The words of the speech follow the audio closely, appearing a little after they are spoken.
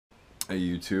Hey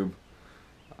YouTube.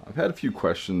 I've had a few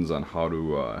questions on how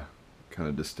to kind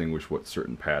of distinguish what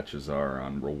certain patches are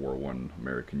on World War I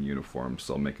American uniforms,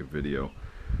 so I'll make a video.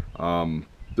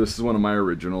 This is one of my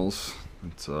originals.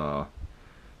 It's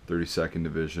 32nd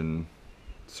Division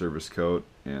service coat,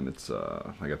 and it's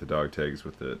I got the dog tags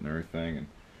with it and everything, and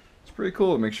it's pretty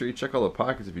cool. Make sure you check all the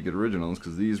pockets if you get originals,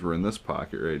 because these were in this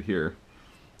pocket right here.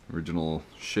 Original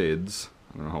shades.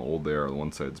 I don't know how old they are. The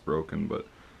one side's broken, but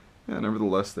yeah,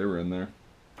 nevertheless, they were in there.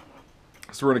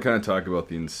 So we're going to kind of talk about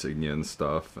the insignia and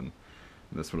stuff, and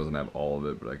this one doesn't have all of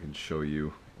it, but I can show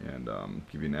you and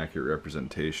give you an accurate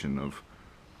representation of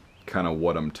kind of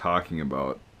what I'm talking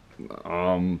about.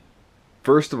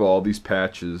 First of all, these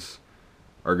patches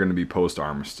are going to be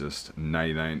post-armistice,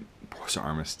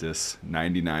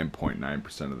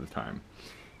 99.9% of the time.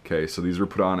 Okay, so these were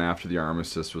put on after the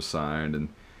armistice was signed, and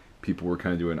people were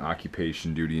kind of doing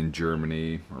occupation duty in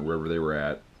Germany or wherever they were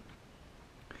at,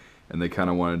 and they kind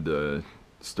of wanted to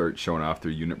start showing off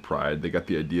their unit pride. They got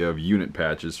the idea of unit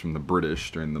patches from the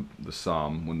British during the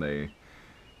Somme, when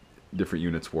different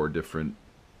units wore different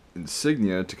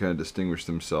insignia to kind of distinguish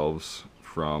themselves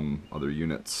from other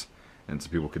units, and so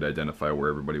people could identify where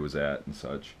everybody was at and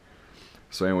such.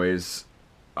 So anyways,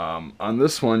 on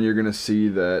this one you're going to see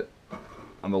that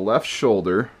on the left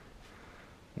shoulder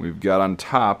we've got on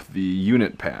top the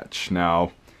unit patch.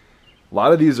 Now, a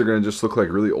lot of these are going to just look like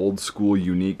really old school,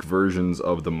 unique versions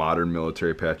of the modern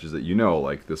military patches that you know.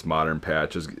 Like this modern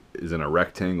patch is in a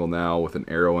rectangle now with an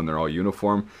arrow, and they're all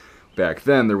uniform. Back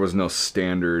then, there was no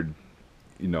standard,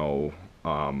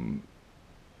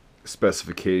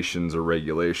 specifications or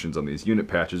regulations on these unit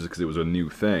patches because it was a new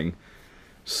thing.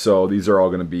 So these are all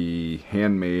going to be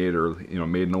handmade or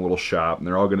made in a little shop, and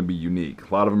they're all going to be unique.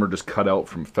 A lot of them are just cut out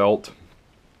from felt.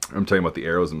 I'm talking about the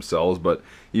arrows themselves, but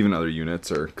even other units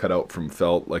are cut out from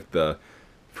felt. Like the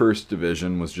 1st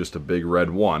Division was just a big red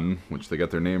 1, which they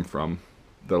got their name from,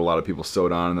 that a lot of people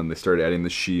sewed on, and then they started adding the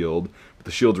shield. But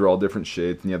the shields are all different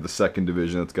shapes, and you have the 2nd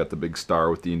Division that's got the big star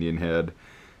with the Indian head,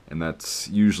 and that's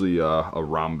usually a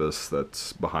rhombus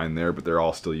that's behind there, but they're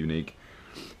all still unique.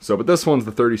 So, but this one's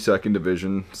the 32nd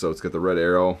Division, so it's got the red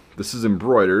arrow. This is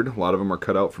embroidered. A lot of them are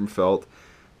cut out from felt,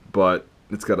 but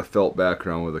it's got a felt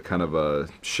background with a kind of a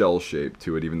shell shape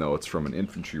to it, even though it's from an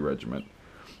infantry regiment.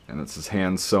 And it says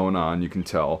hands sewn on, you can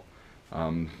tell.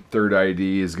 3rd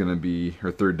ID is going to be,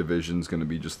 or 3rd Division is going to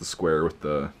be just the square with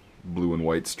the blue and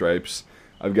white stripes.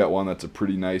 I've got one that's a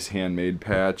pretty nice handmade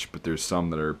patch, but there's some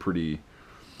that are pretty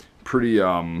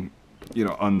unfancy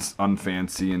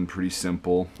and pretty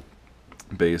simple,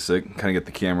 basic. Kind of get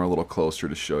the camera a little closer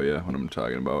to show you what I'm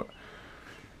talking about.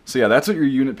 So yeah, that's what your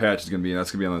unit patch is going to be, and that's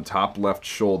going to be on the top left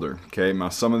shoulder. Okay, now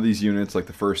some of these units, like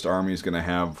the 1st Army, is going to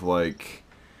have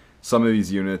some of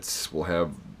these units will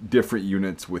have different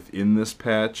units within this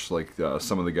patch. Like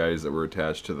some of the guys that were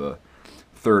attached to the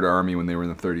 3rd Army when they were in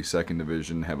the 32nd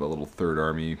Division have a little 3rd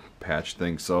Army patch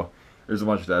thing. So there's a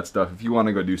bunch of that stuff. If you want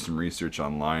to go do some research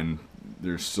online,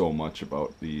 there's so much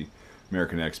about the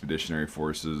American Expeditionary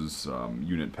Forces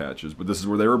unit patches. But this is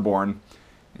where they were born.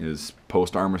 Is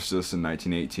post-armistice in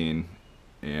 1918,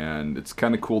 and it's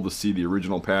kind of cool to see the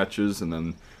original patches and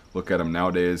then look at them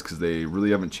nowadays, because they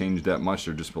really haven't changed that much.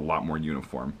 They're just a lot more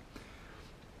uniform.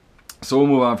 So we'll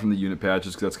move on from the unit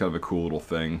patches, because that's kind of a cool little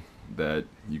thing that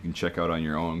you can check out on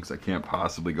your own, because I can't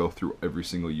possibly go through every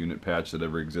single unit patch that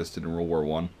ever existed in World War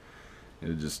I.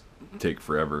 It'd just take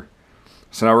forever.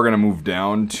 So now we're going to move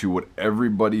down to what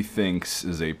everybody thinks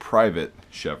is a private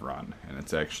chevron, and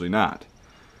it's actually not.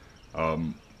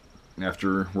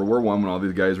 After World War I, when all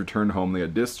these guys returned home, they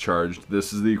got discharged.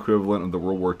 This is the equivalent of the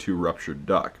World War II ruptured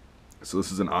duck. So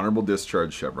this is an honorable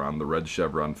discharge chevron, the red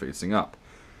chevron facing up,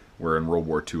 where in World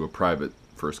War II a private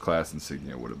first class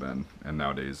insignia would have been, and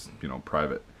nowadays,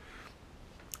 private.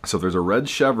 So if there's a red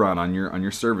chevron on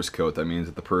your service coat, that means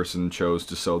that the person chose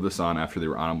to sew this on after they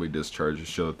were honorably discharged to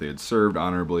show that they had served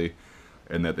honorably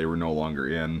and that they were no longer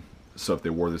in. So if they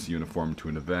wore this uniform to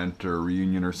an event or a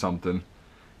reunion or something,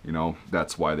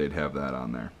 that's why they'd have that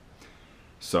on there.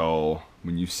 So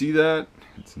when you see that,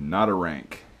 it's not a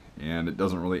rank, and it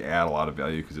doesn't really add a lot of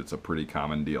value because it's a pretty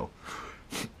common deal.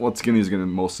 Well, skinny is going to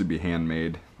mostly be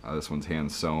handmade. This one's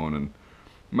hand sewn, and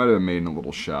might have been made in a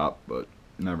little shop, but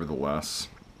nevertheless.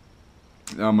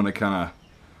 Now I'm going to kind of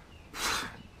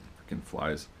freaking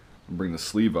flies. I'll bring the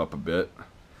sleeve up a bit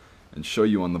and show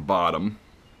you on the bottom.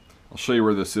 I'll show you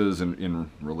where this is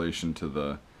in relation to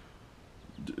the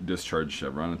discharge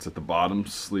chevron. It's at the bottom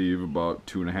sleeve, about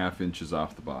 2.5 inches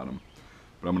off the bottom.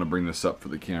 But I'm going to bring this up for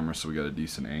the camera so we got a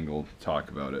decent angle to talk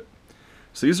about it.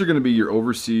 So these are going to be your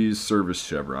overseas service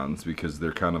chevrons because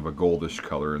they're kind of a goldish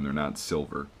color and they're not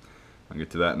silver. I'll get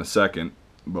to that in a second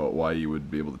about why you would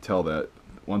be able to tell that.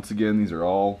 Once again, these are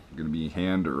all going to be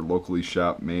hand or locally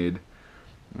shop made.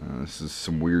 This is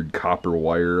some weird copper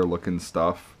wire looking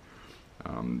stuff.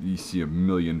 You see a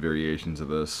million variations of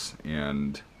this,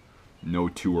 and no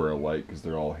two are alike because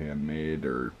they're all handmade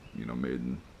or made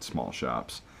in small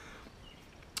shops.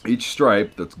 Each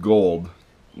stripe that's gold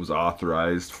was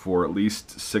authorized for at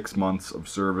least 6 months of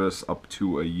service up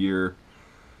to a year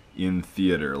in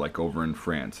theater, like over in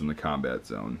France in the combat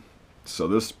zone. So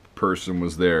this person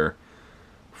was there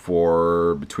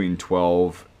for between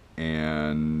 12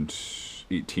 and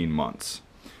 18 months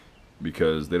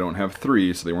because they don't have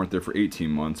 3, so they weren't there for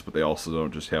 18 months, but they also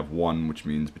don't just have 1, which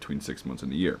means between 6 months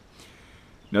and a year.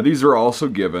 Now these are also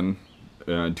given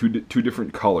two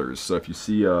different colors, so if you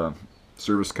see a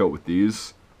service coat with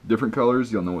these different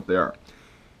colors, you'll know what they are.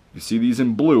 If you see these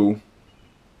in blue,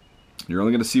 you're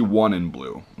only going to see 1 in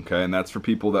blue, okay? And that's for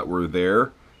people that were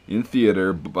there in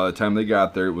theater, but by the time they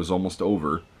got there, it was almost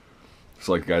over. It's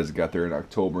like guys that got there in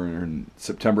October, and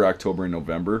September, October, and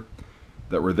November,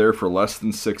 that were there for less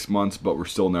than 6 months, but were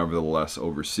still nevertheless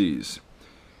overseas.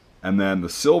 And then the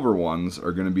silver ones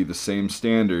are going to be the same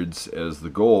standards as the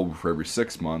gold for every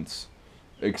 6 months,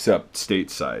 except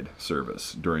stateside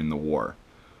service during the war.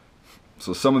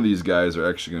 So some of these guys are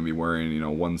actually going to be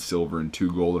wearing, 1 silver and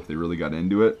 2 gold if they really got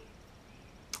into it.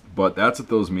 But that's what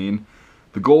those mean.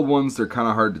 The gold ones, they're kind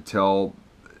of hard to tell.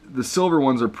 The silver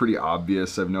ones are pretty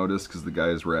obvious, I've noticed, because the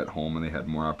guys were at home and they had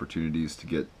more opportunities to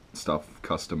get stuff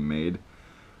custom made.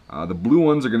 The blue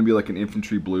ones are going to be like an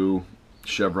infantry blue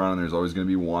chevron, and there's always going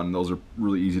to be 1. Those are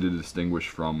really easy to distinguish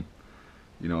from,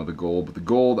 the gold. But the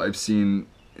gold I've seen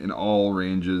in all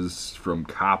ranges, from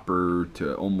copper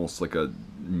to almost like a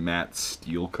matte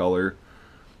steel color,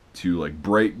 to like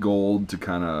bright gold, to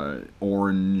kind of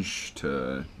orange,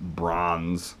 to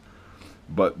bronze.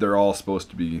 But they're all supposed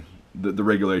to be, the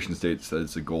regulation states that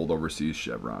it's a gold overseas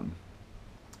chevron.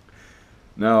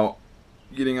 Now,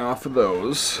 getting off of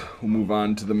those, we'll move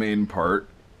on to the main part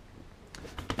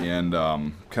and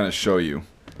kind of show you.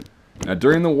 Now,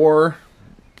 during the war,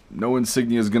 no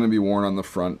insignia is going to be worn on the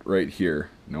front right here.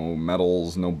 No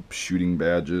medals, no shooting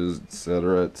badges,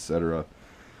 etc., etc.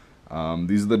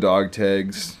 These are the dog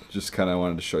tags. Just kind of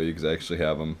wanted to show you because I actually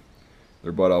have them.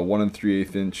 They're about a 1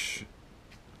 3/8 inch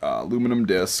aluminum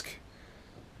disc.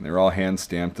 And they're all hand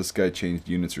stamped. This guy changed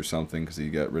units or something because he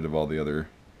got rid of all the other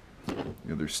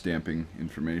stamping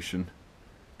information.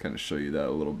 Kind of show you that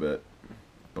a little bit.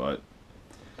 But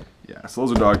yeah, so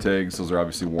those are dog tags. Those are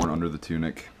obviously worn under the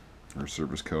tunic or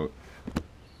service coat.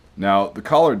 Now the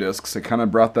collar discs, I kind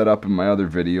of brought that up in my other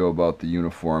video about the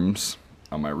uniforms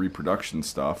on my reproduction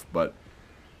stuff, but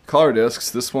collar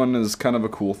discs, this one is kind of a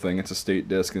cool thing. It's a state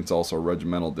disc and it's also a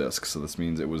regimental disc, so this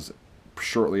means it was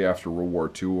shortly after World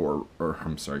War II, or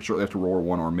I'm sorry, shortly after World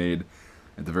War I, or made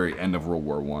at the very end of World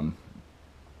War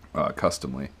I,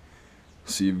 customly.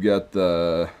 So you've got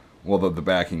the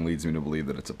backing leads me to believe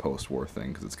that it's a post-war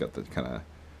thing because it's got the kind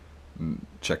of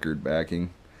checkered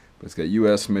backing. But it's got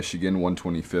U.S. Michigan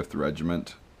 125th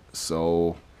Regiment,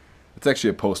 so it's actually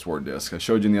a post-war disc. I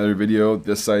showed you in the other video,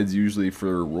 this side's usually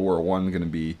for World War I going to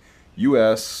be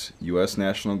U.S., U.S.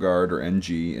 National Guard, or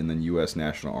NG, and then U.S.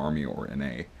 National Army, or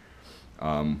NA,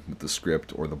 with the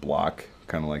script or the block,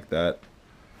 kind of like that.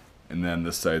 And then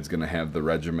this side's going to have the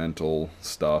regimental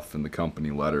stuff and the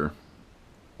company letter,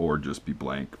 or just be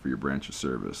blank for your branch of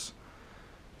service.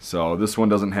 So this one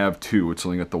doesn't have 2, it's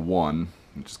only got the 1,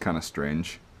 which is kind of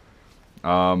strange.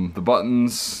 The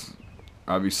buttons,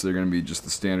 obviously, they're going to be just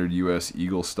the standard U.S.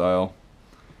 Eagle style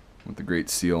with the Great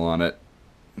Seal on it.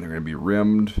 And they're going to be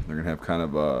rimmed. They're going to have kind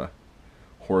of a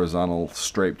horizontal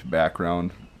striped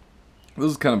background.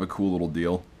 This is kind of a cool little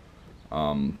deal.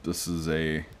 This is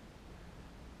a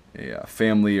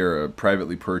family or a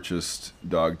privately purchased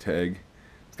dog tag.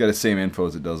 It's got the same info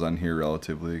as it does on here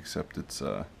relatively, except it's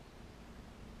a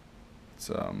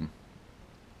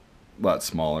lot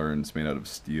smaller and it's made out of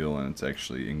steel and it's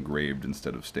actually engraved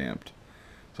instead of stamped.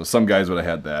 So some guys would have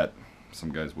had that,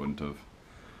 some guys wouldn't have.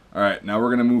 Alright, now we're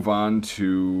going to move on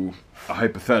to a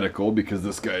hypothetical because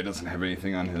this guy doesn't have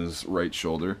anything on his right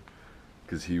shoulder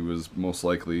because he was most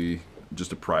likely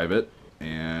just a private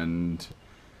and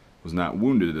was not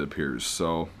wounded, it appears.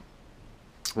 So,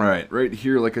 alright, right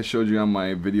here, like I showed you on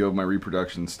my video of my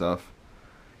reproduction stuff,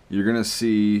 you're going to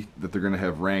see that they're going to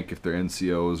have rank if they're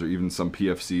NCOs, or even some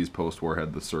PFCs post-war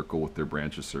had the circle with their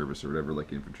branch of service or whatever,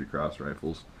 like infantry cross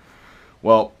rifles.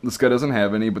 Well, this guy doesn't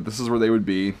have any, but this is where they would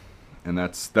be, and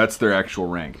that's their actual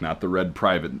rank, not the red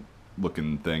private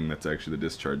looking thing that's actually the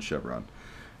discharge chevron.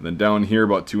 And then down here,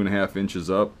 about 2.5 inches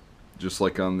up, just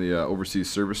like on the overseas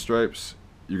service stripes,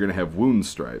 you're going to have wound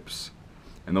stripes.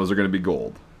 and those are going to be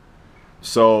gold.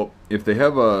 So if they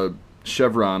have a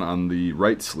chevron on the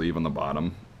right sleeve on the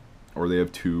bottom, or they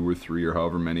have 2 or 3 or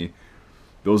however many,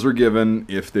 those are given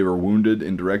if they were wounded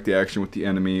in direct action with the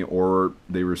enemy, or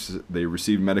they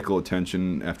received medical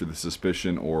attention after the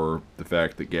suspicion or the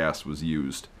fact that gas was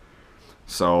used.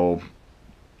 So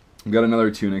I've got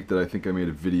another tunic that I think I made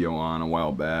a video on a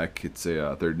while back. It's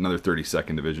another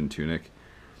 32nd Division tunic,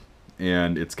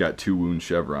 and it's got 2 wound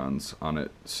chevrons on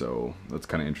it, so that's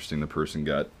kind of interesting. The person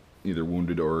got either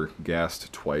wounded or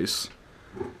gassed twice.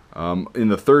 In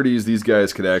the 30s, these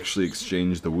guys could actually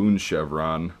exchange the wound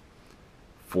chevron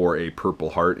for a Purple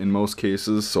Heart in most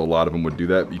cases, so a lot of them would do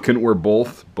that. You couldn't wear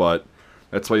both, but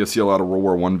that's why you'll see a lot of World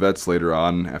War I vets later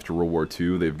on, after World War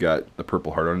II, they've got a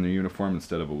Purple Heart on their uniform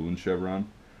instead of a wound chevron.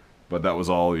 But that was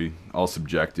all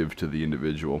subjective to the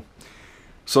individual.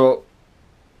 So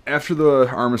after the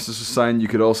armistice was signed, you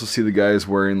could also see the guys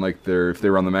wearing like if they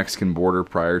were on the Mexican border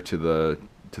prior to the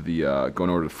going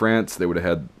over to France, they would have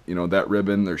had, you know, that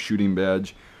ribbon, their shooting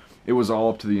badge. It was all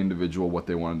up to the individual what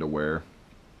they wanted to wear.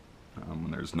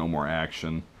 When there's no more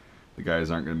action, the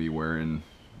guys aren't going to be wearing,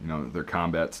 you know, their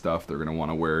combat stuff. They're going to want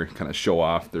to wear, kind of show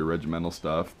off their regimental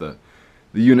stuff. The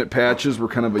unit patches were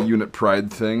kind of a unit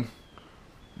pride thing,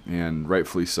 and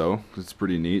rightfully so. It's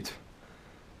pretty neat.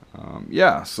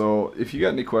 Yeah, so if you got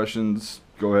any questions,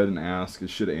 go ahead and ask. It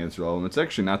should answer all of them. It's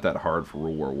actually not that hard for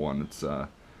World War I. It's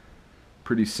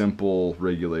pretty simple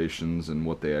regulations and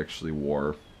what they actually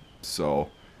wore. So,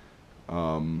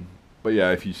 but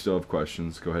yeah, if you still have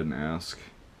questions, go ahead and ask.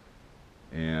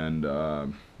 And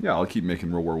yeah, I'll keep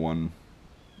making World War I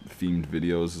themed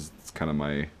videos. It's kind of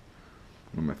one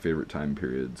of my favorite time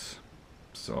periods.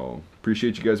 So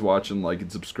appreciate you guys watching. Like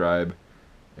and subscribe,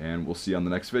 and we'll see you on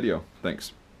the next video.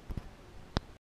 Thanks.